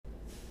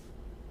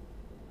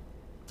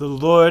The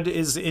Lord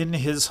is in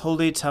his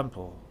holy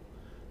temple.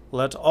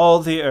 Let all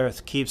the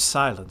earth keep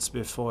silence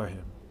before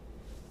him.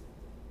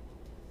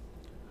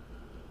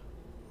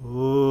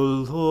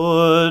 O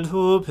Lord,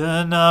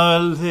 open our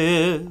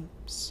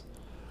lips,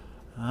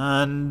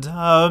 and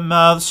our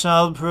mouth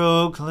shall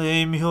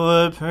proclaim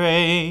your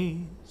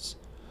praise.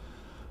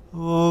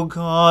 O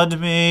God,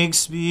 make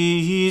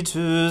speed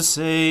to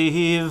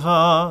save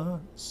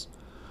us.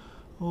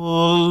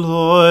 O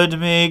Lord,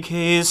 make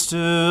haste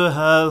to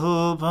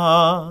help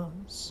us.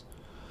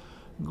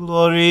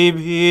 Glory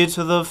be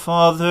to the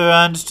Father,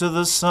 and to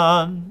the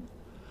Son,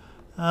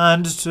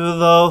 and to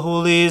the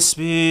Holy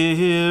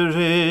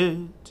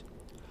Spirit,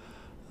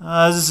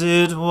 as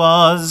it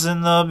was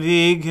in the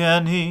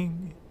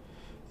beginning,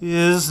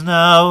 is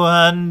now,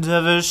 and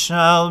ever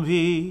shall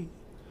be,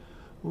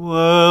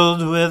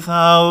 world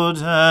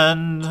without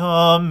end.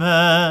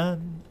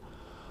 Amen.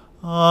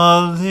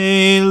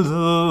 Alleluia.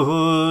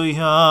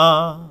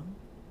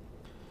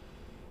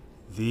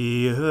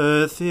 The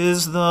earth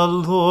is the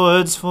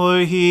Lord's, for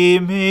he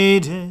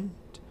made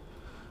it.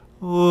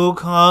 O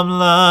come,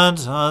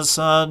 let us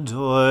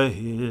adore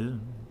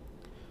him.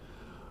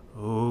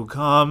 O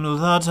come,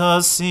 let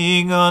us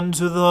sing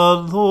unto the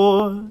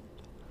Lord.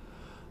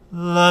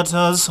 Let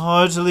us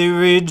heartily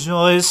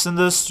rejoice in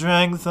the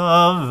strength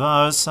of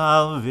our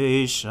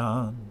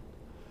salvation.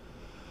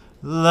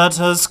 Let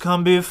us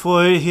come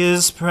before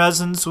his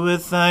presence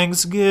with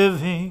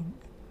thanksgiving,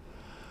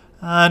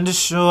 and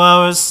show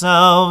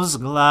ourselves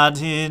glad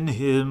in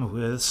him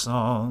with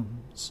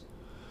songs.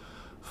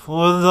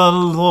 For the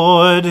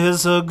Lord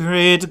is a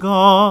great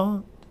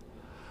God,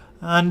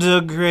 and a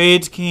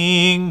great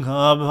King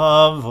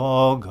above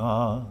all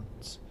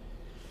gods.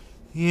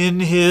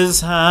 In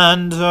his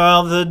hand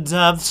are the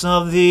depths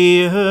of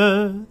the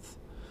earth,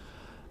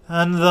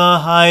 and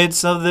the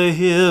heights of the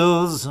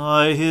hills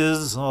are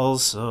his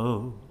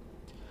also.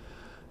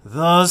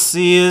 The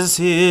sea is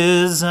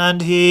his,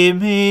 and he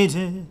made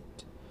it,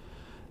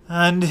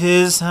 and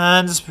his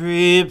hands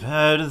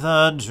prepared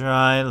the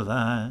dry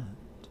land.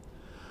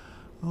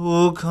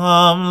 O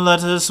come,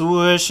 let us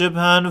worship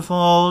and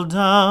fall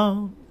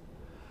down,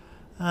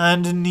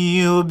 and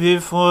kneel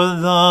before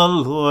the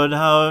Lord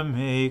our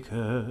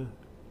Maker.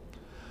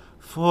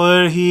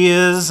 For he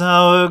is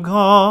our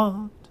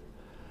God,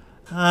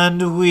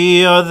 and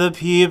we are the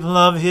people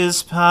of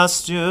his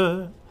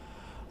pasture,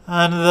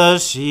 and the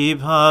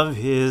sheep of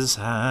his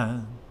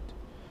hand.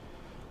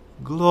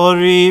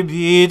 Glory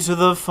be to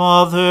the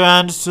Father,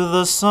 and to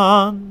the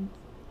Son,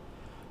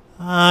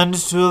 and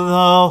to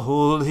the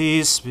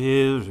Holy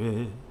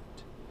Spirit,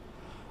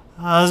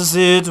 as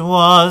it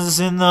was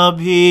in the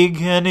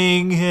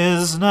beginning,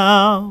 is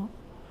now,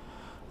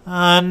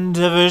 and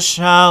ever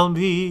shall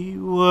be,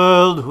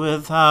 world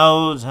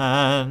without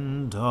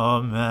end.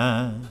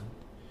 Amen.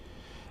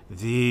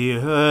 The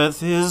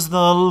earth is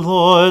the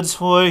Lord's,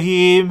 for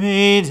he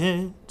made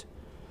it.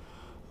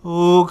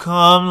 O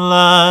come,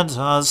 let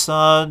us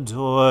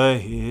adore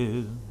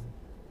him.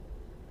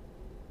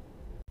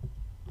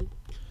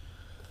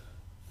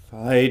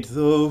 Fight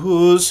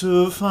those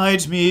who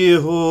fight me,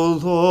 O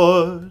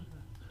Lord.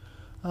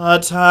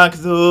 Attack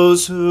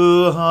those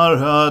who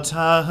are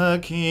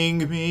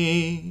attacking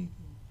me.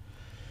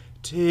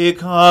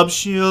 Take up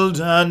shield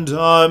and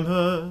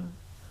armor,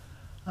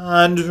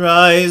 and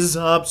rise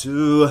up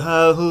to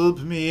help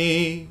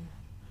me.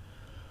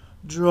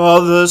 Draw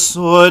the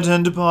sword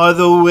and bar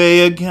the way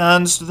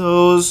against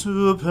those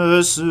who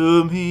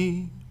pursue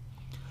me.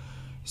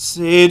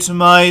 Say to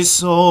my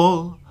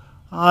soul,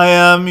 I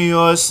am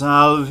your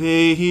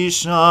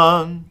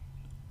salvation.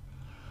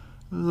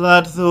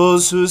 Let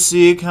those who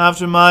seek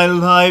after my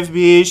life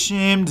be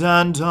shamed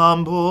and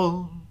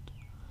humbled.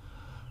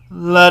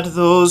 Let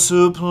those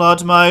who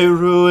plot my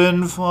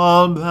ruin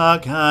fall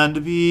back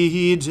and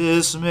be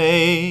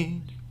dismayed.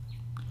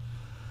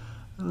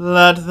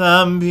 Let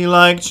them be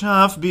like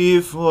chaff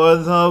before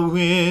the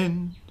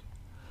wind,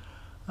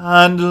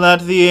 and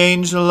let the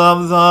angel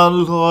of the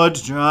Lord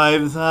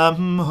drive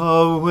them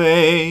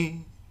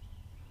away.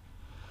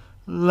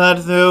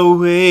 Let their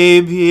way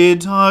be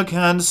dark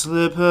and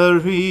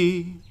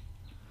slippery,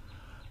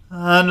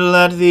 and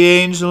let the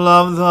angel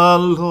of the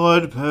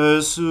Lord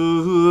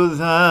pursue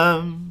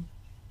them.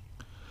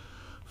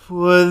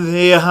 For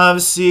they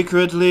have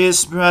secretly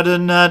spread a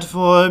net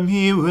for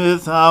me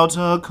without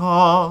a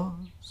cause.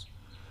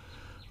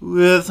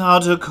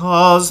 Without a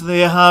cause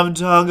they have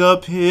dug a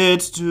pit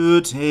to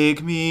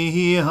take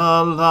me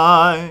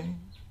alive.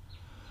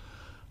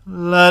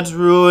 Let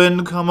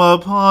ruin come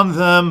upon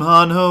them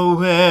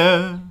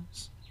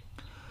unawares.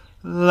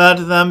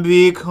 Let them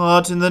be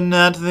caught in the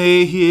net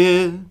they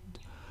hid.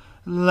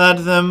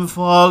 Let them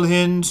fall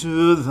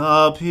into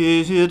the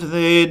pit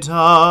they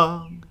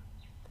dug.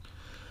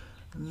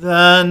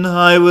 Then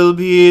I will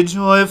be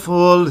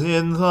joyful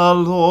in the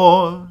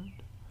Lord.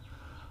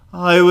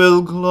 I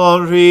will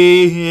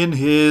glory in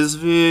his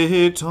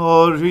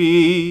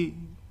victory.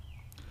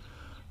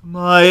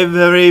 My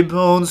very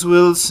bones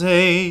will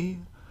say,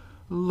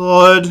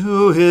 Lord,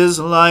 who is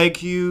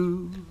like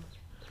you?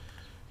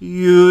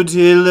 You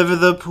deliver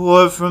the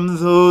poor from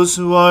those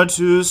who are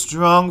too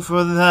strong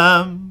for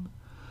them,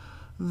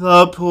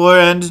 the poor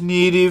and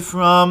needy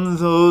from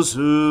those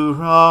who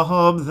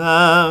rob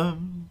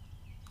them.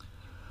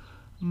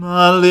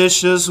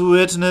 Malicious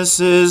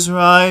witnesses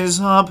rise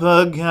up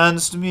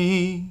against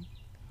me.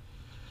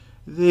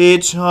 They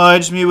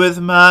charge me with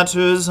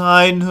matters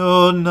I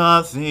know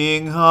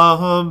nothing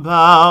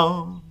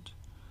about.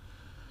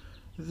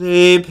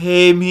 They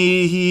pay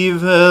me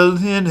evil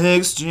in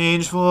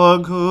exchange for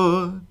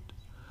good.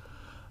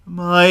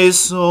 My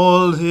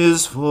soul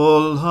is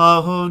full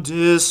of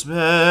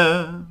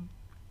despair.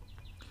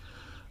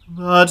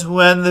 But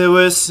when they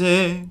were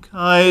sick,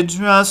 I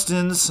dressed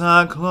in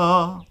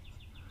sackcloth,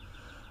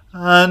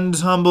 and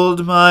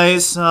humbled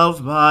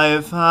myself by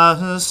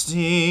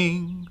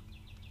fasting.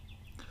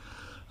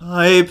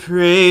 I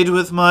prayed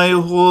with my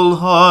whole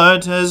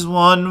heart as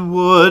one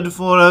would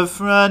for a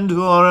friend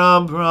or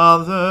a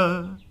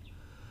brother.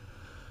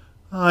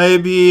 I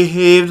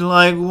behaved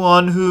like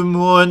one who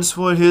mourns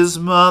for his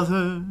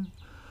mother,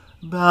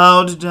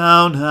 bowed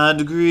down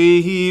and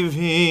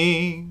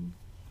grieving.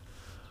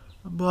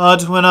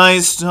 But when I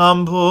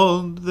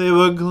stumbled, they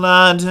were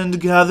glad and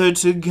gathered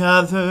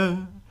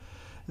together.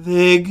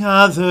 They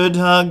gathered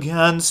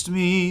against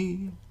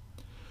me.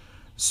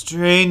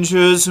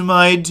 Strangers whom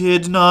I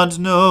did not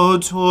know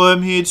tore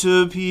me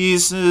to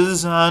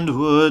pieces and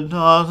would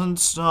not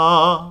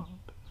stop.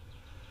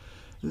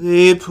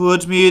 They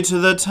put me to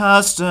the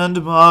test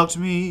and mocked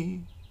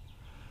me.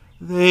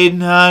 They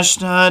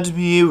gnashed at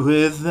me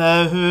with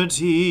their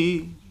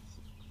teeth.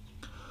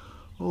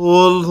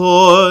 O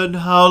Lord,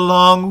 how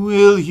long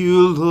will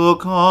you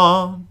look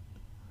on?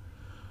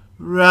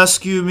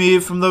 Rescue me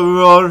from the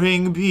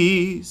roaring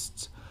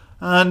beasts,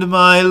 and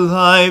my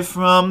life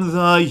from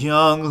the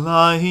young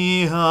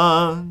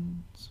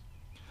lions.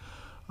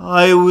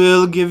 I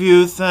will give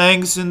you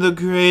thanks in the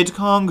great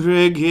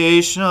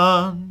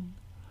congregation.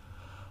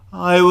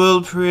 I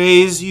will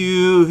praise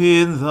you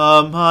in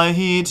the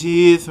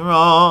mighty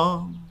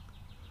throng.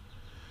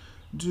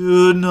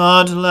 Do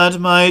not let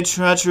my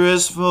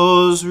treacherous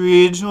foes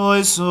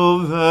rejoice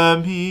over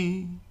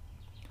me,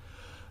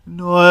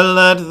 nor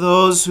let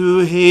those who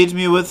hate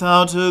me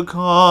without a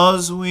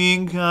cause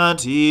wink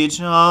at each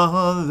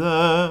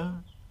other.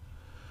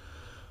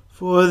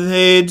 For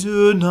they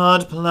do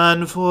not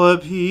plan for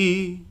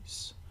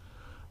peace,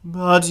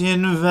 but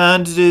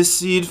invent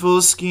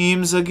deceitful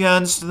schemes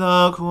against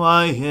the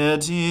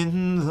quiet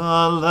in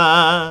the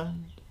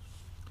land.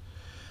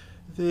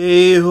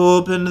 They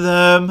opened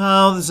their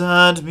mouths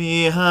at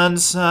me and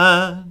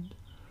said,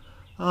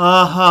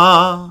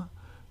 Aha!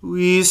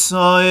 We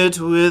saw it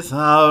with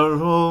our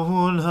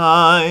own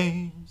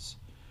eyes.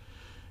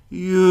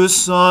 You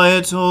saw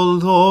it, O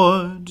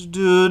Lord,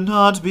 do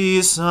not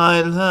be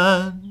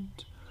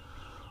silent.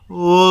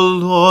 O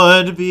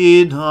Lord,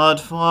 be not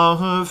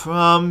far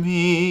from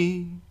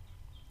me.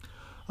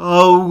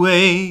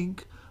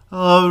 Awake,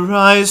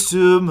 arise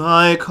to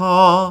my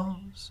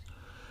cause.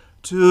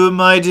 To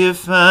my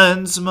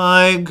defense,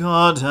 my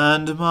God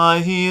and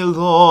my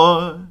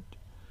Lord.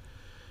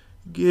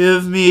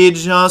 Give me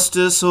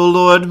justice, O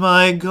Lord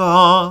my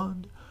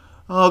God,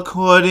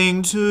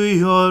 according to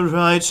your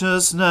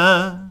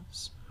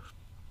righteousness.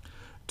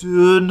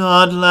 Do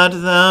not let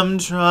them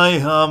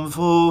triumph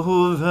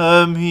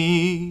over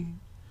me.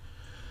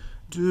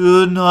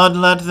 Do not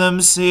let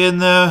them say in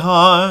their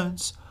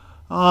hearts,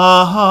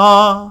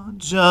 Aha,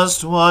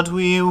 just what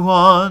we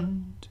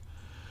want.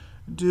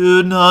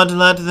 Do not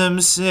let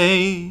them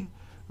say,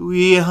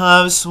 We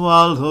have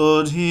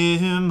swallowed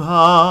him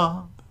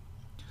up.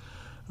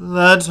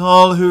 Let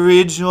all who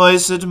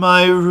rejoice at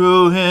my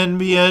ruin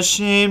be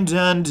ashamed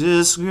and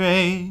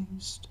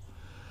disgraced.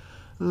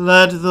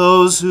 Let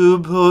those who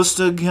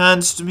boast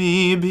against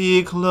me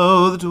be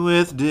clothed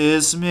with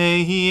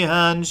dismay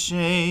and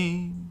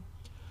shame.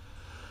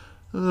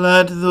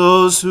 Let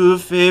those who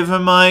favor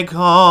my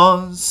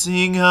cause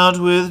sing out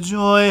with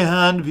joy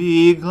and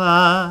be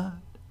glad.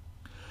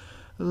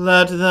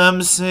 Let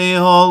them say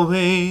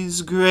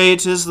always,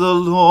 Great is the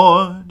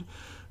Lord,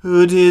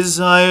 who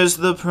desires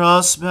the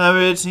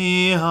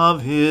prosperity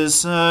of his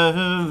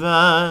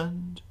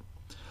servant.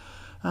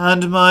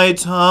 And my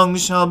tongue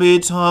shall be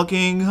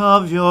talking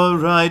of your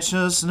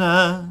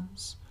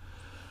righteousness,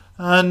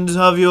 and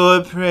of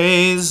your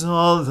praise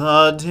all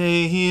the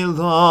day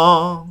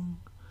long.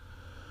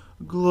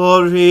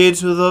 Glory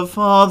to the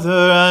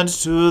Father, and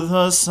to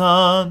the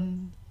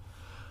Son,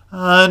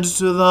 and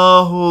to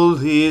the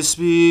Holy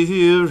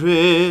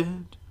Spirit,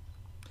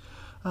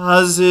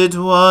 as it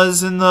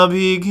was in the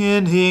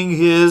beginning,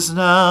 is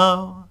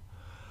now,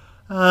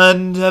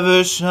 and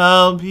ever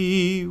shall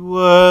be,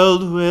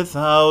 world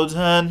without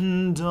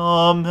end.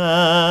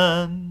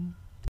 Amen.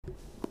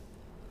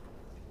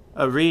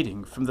 A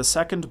reading from the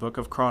second book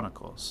of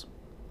Chronicles.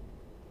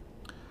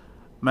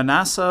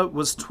 Manasseh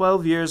was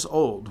 12 years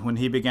old when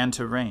he began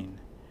to reign,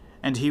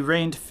 and he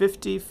reigned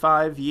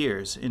 55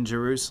 years in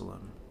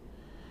Jerusalem.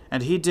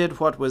 And he did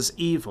what was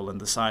evil in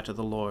the sight of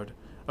the Lord,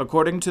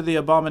 according to the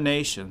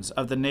abominations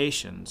of the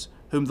nations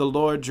whom the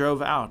Lord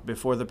drove out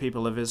before the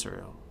people of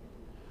Israel.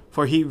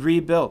 For he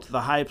rebuilt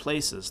the high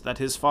places that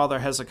his father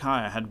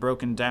Hezekiah had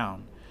broken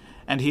down,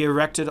 and he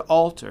erected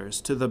altars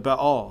to the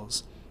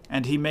Baals,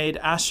 and he made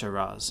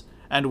Asherahs,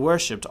 and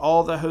worshipped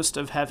all the host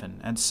of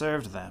heaven, and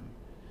served them.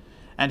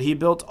 And he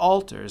built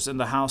altars in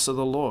the house of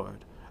the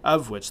Lord,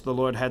 of which the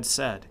Lord had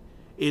said,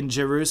 In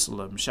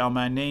Jerusalem shall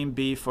my name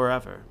be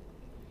forever.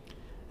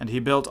 And he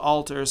built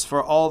altars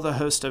for all the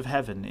host of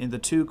heaven in the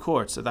 2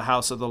 courts of the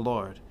house of the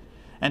Lord.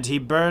 And he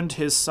burned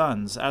his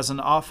sons as an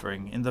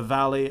offering in the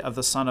valley of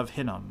the son of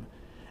Hinnom,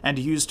 and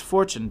used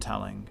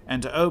fortune-telling,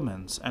 and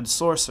omens, and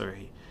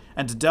sorcery,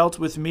 and dealt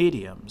with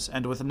mediums,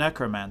 and with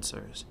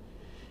necromancers.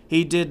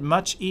 He did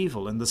much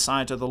evil in the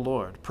sight of the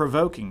Lord,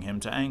 provoking him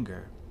to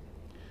anger.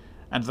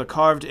 And the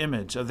carved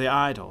image of the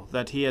idol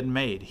that he had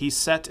made he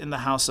set in the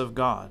house of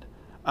God,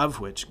 of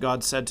which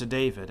God said to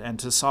David and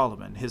to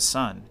Solomon his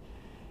son,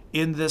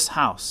 In this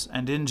house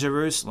and in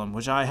Jerusalem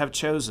which I have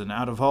chosen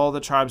out of all the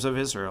tribes of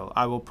Israel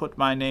I will put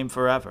my name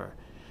forever,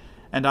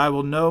 and I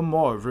will no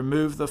more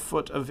remove the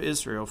foot of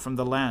Israel from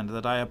the land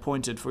that I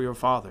appointed for your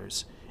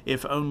fathers,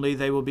 if only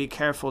they will be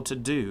careful to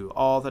do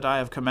all that I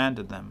have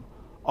commanded them,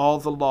 all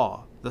the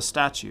law, the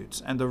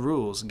statutes, and the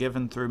rules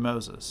given through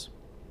Moses.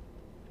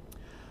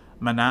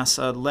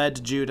 Manasseh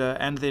led Judah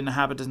and the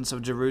inhabitants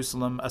of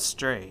Jerusalem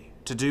astray,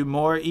 to do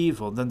more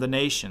evil than the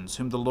nations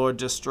whom the Lord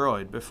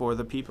destroyed before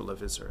the people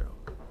of Israel.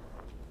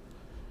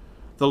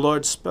 The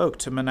Lord spoke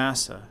to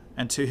Manasseh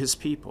and to his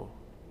people,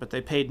 but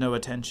they paid no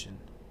attention.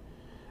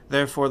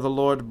 Therefore the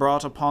Lord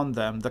brought upon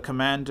them the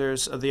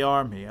commanders of the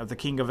army of the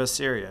king of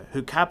Assyria,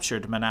 who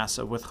captured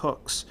Manasseh with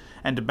hooks,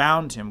 and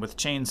bound him with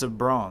chains of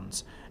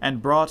bronze,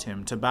 and brought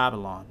him to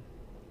Babylon.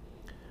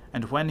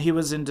 And when he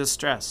was in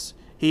distress,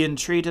 he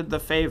entreated the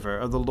favor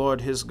of the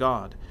Lord his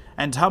God,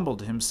 and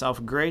humbled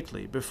himself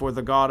greatly before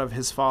the God of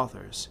his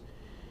fathers.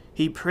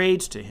 He prayed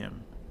to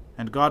him,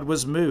 and God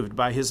was moved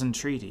by his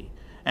entreaty,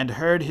 and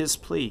heard his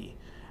plea,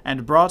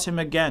 and brought him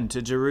again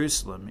to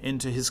Jerusalem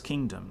into his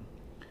kingdom.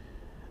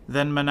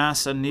 Then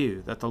Manasseh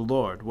knew that the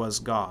Lord was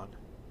God.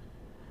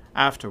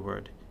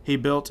 Afterward he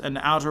built an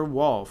outer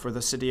wall for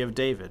the city of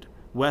David,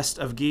 west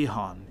of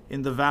Gihon,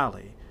 in the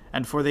valley,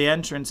 and for the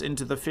entrance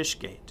into the fish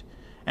gate,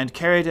 and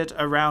carried it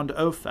around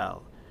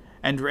Ophel,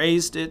 and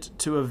raised it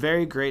to a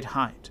very great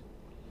height.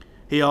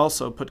 He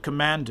also put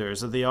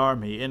commanders of the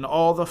army in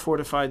all the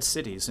fortified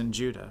cities in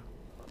Judah.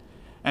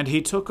 And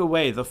he took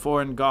away the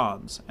foreign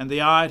gods and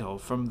the idol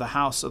from the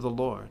house of the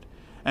Lord,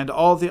 and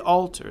all the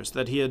altars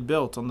that he had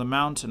built on the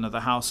mountain of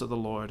the house of the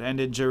Lord and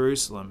in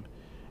Jerusalem,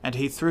 and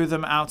he threw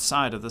them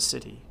outside of the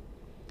city.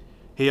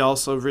 He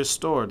also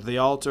restored the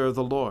altar of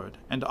the Lord,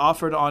 and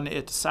offered on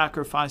it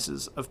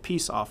sacrifices of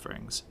peace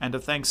offerings and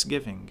of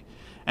thanksgiving,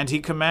 and he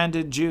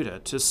commanded Judah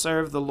to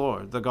serve the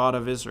Lord, the God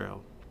of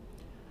Israel.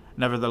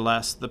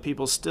 Nevertheless, the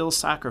people still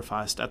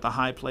sacrificed at the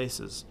high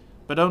places,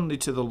 but only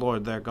to the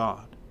Lord their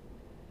God.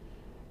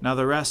 Now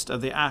the rest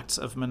of the acts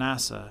of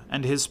Manasseh,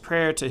 and his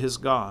prayer to his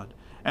God,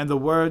 and the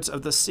words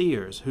of the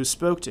seers who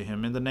spoke to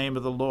him in the name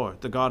of the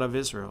Lord, the God of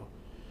Israel,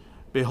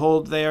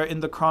 behold, they are in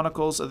the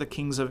chronicles of the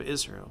kings of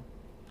Israel.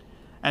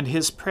 And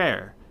his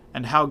prayer,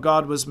 and how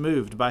God was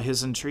moved by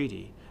his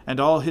entreaty, and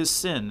all his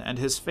sin and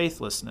his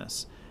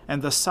faithlessness,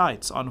 and the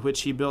sites on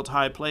which he built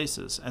high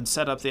places, and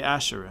set up the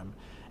Asherim,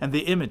 and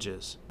the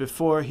images,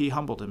 before he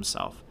humbled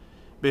himself,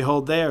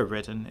 behold, they are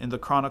written in the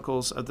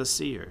chronicles of the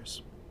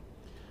seers.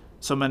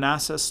 So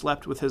Manasseh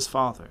slept with his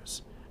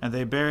fathers, and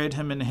they buried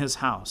him in his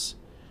house,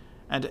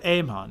 and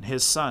Amon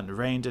his son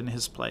reigned in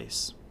his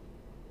place.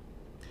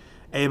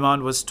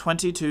 Amon was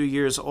 22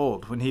 years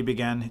old when he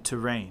began to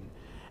reign,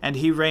 and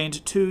he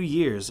reigned 2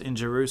 years in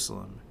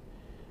Jerusalem.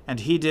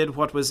 And he did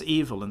what was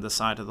evil in the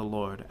sight of the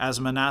Lord, as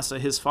Manasseh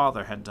his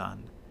father had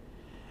done.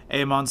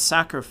 Amon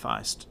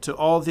sacrificed to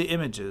all the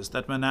images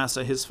that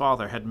Manasseh his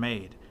father had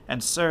made,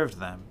 and served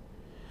them.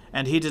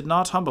 And he did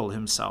not humble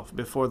himself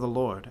before the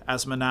Lord,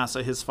 as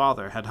Manasseh his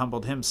father had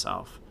humbled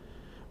himself.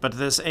 But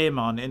this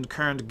Amon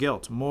incurred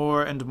guilt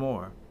more and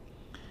more.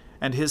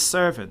 And his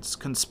servants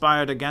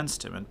conspired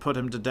against him, and put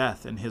him to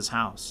death in his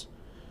house.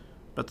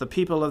 But the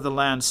people of the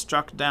land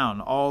struck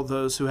down all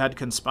those who had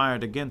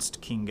conspired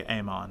against King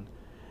Amon,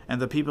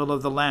 and the people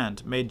of the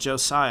land made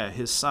Josiah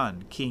his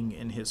son king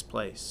in his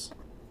place.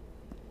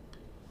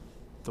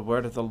 The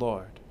word of the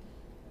Lord.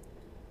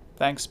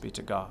 Thanks be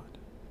to God.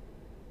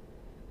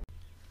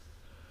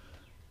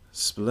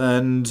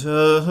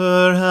 Splendor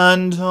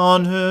and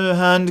honor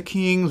and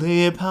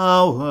kingly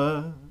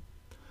power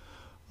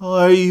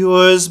are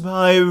yours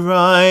by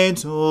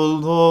right, O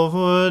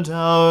Lord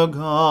our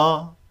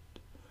God.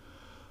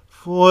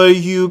 For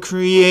you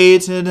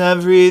created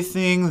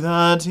everything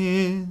that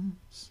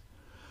is,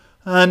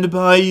 and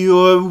by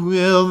your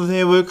will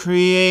they were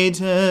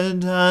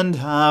created and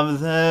have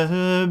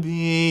their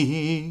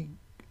being.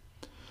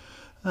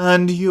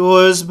 And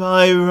yours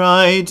by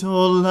right,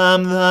 O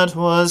Lamb that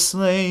was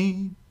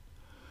slain,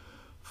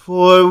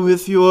 for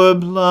with your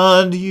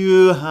blood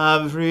you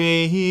have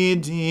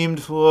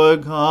redeemed for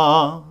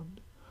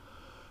God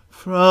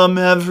from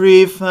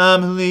every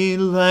family,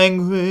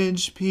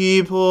 language,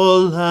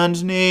 people,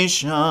 and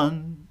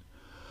nation,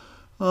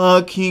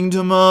 a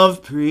kingdom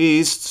of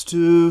priests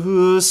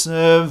to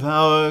serve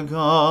our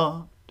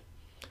God.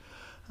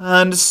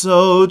 And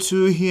so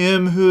to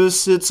him who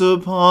sits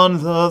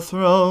upon the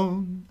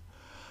throne,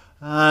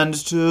 and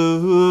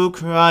to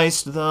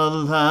Christ the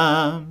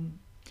Lamb,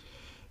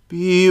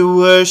 be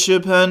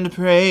worship and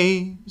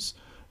praise,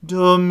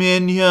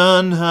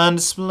 dominion and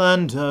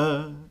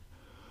splendor,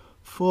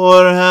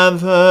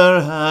 forever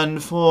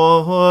and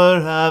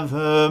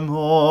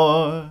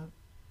forevermore.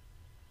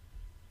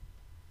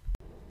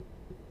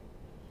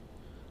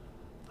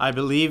 I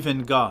believe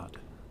in God,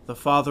 the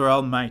Father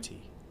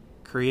Almighty,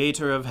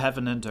 creator of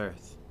heaven and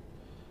earth.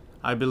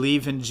 I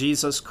believe in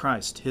Jesus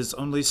Christ, his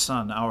only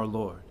Son, our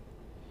Lord.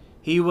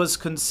 He was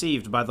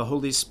conceived by the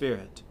Holy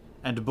Spirit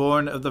and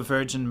born of the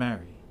Virgin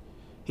Mary.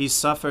 He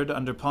suffered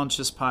under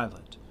Pontius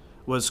Pilate,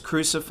 was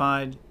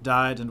crucified,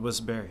 died, and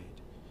was buried.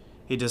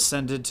 He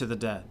descended to the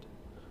dead.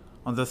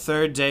 On the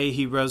third day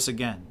he rose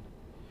again.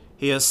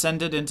 He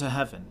ascended into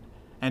heaven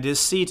and is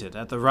seated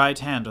at the right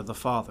hand of the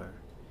Father.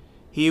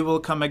 He will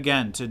come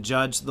again to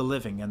judge the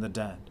living and the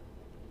dead.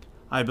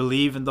 I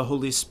believe in the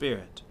Holy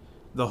Spirit,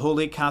 the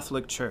Holy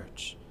Catholic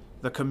Church,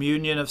 the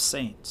communion of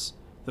saints,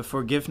 the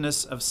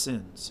forgiveness of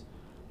sins,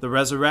 the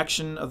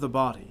resurrection of the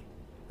body,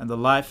 and the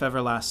life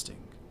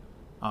everlasting.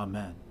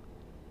 Amen.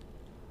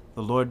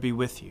 The Lord be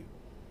with you.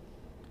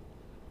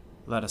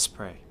 Let us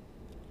pray.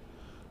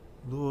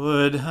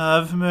 Lord,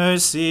 have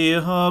mercy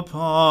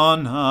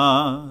upon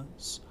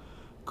us.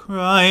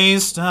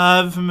 Christ,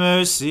 have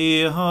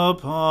mercy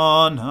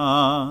upon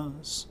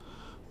us.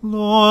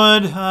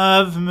 Lord,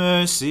 have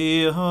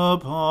mercy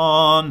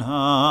upon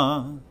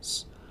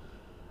us.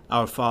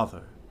 Our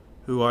Father,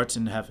 who art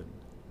in heaven,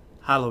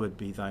 hallowed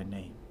be thy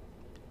name.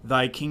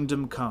 Thy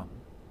kingdom come,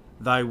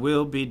 thy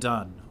will be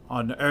done,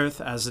 on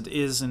earth as it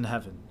is in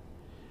heaven.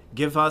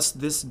 Give us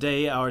this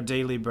day our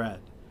daily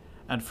bread,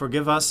 and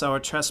forgive us our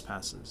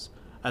trespasses,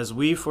 as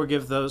we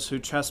forgive those who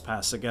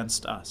trespass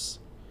against us.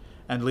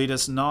 And lead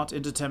us not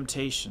into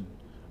temptation,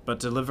 but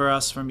deliver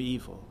us from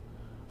evil.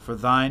 For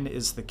thine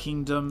is the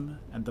kingdom,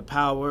 and the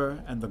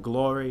power, and the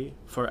glory,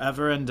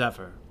 forever and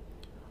ever.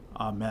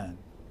 Amen.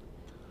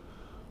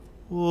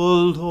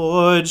 O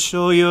Lord,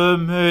 show your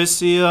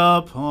mercy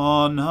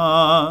upon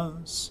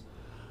us,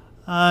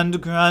 and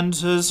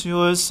grant us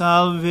your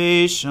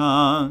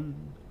salvation.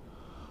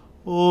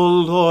 O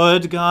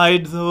Lord,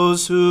 guide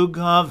those who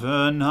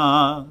govern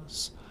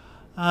us,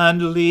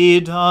 and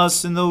lead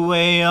us in the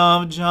way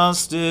of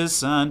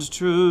justice and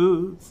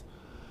truth.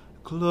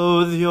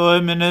 Clothe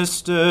your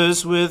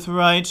ministers with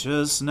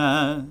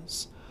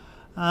righteousness,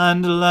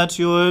 and let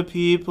your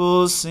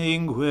people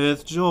sing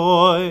with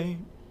joy.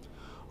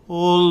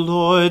 O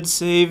Lord,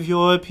 save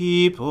your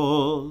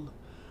people,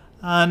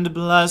 and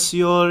bless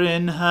your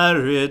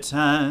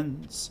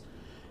inheritance.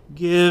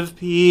 Give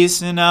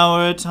peace in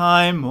our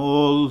time,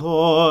 O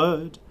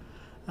Lord,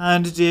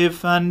 and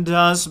defend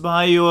us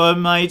by your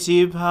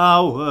mighty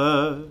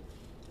power.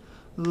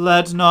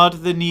 Let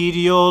not the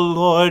needy, O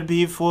Lord,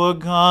 be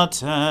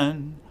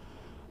forgotten,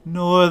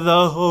 nor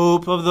the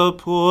hope of the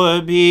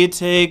poor be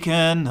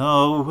taken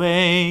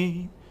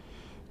away.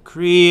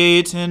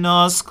 Create in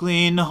us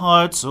clean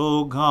hearts,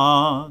 O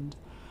God,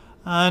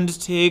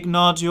 and take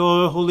not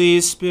your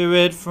Holy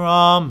Spirit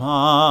from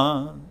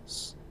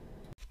us.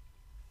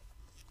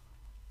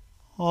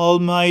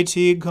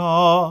 Almighty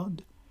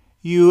God,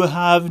 you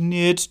have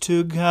knit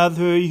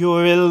together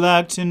your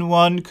elect in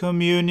one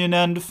communion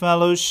and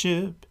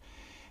fellowship,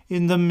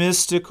 in the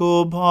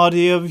mystical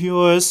body of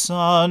your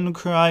Son,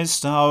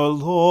 Christ our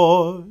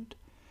Lord.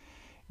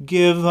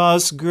 Give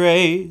us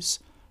grace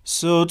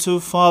so to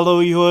follow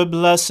your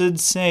blessed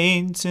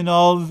saints in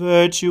all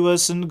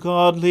virtuous and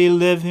godly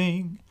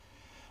living,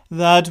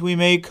 that we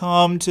may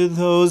come to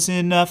those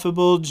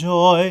ineffable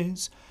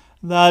joys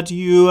that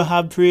you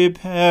have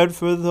prepared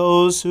for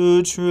those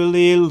who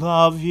truly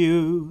love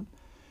you.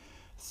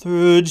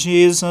 Through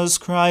Jesus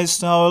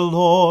Christ our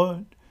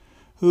Lord,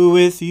 who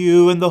with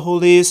you and the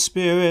Holy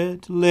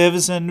Spirit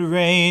lives and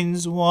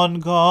reigns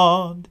one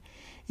God,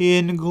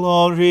 in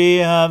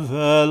glory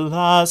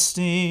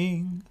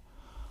everlasting.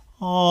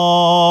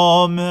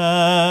 Amen.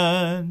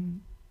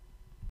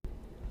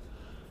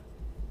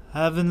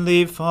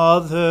 Heavenly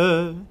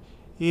Father,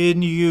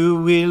 in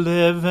you we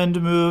live and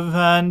move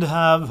and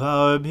have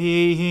our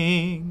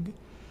being.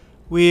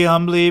 We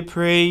humbly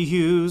pray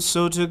you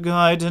so to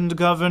guide and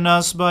govern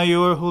us by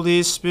your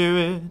Holy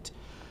Spirit,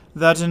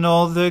 that in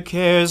all the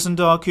cares and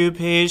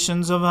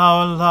occupations of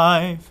our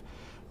life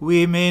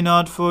we may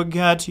not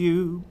forget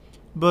you,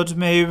 but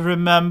may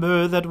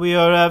remember that we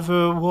are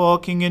ever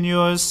walking in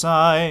your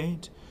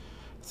sight.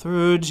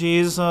 Through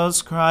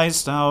Jesus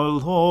Christ our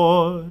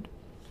Lord.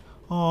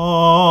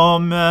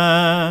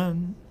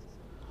 Amen.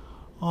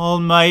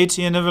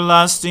 Almighty and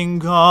everlasting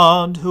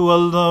God, who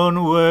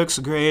alone works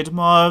great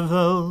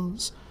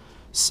marvels,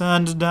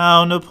 send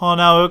down upon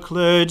our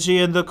clergy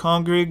and the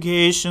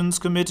congregations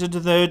committed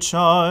to their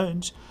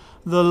charge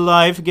the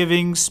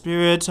life-giving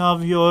Spirit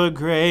of your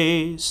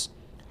grace.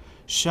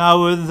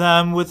 Shower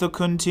them with the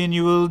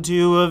continual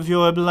dew of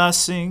your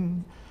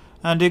blessing,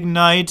 and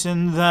ignite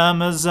in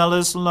them a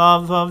zealous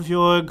love of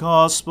your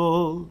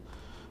gospel.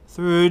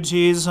 Through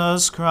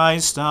Jesus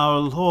Christ our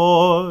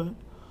Lord.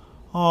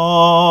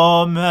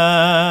 Amen.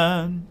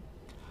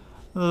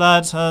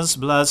 Let us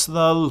bless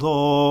the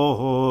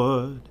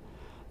Lord.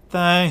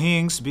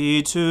 Thanks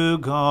be to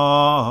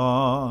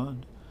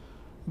God.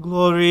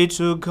 Glory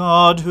to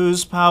God,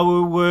 whose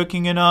power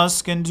working in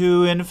us can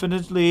do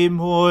infinitely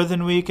more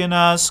than we can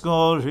ask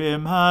or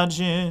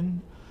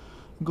imagine.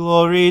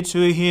 Glory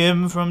to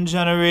him from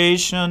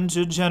generation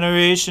to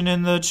generation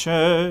in the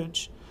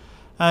church,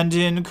 and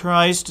in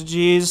Christ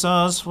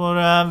Jesus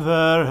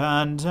forever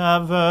and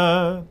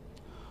ever.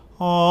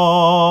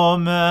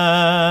 Amen.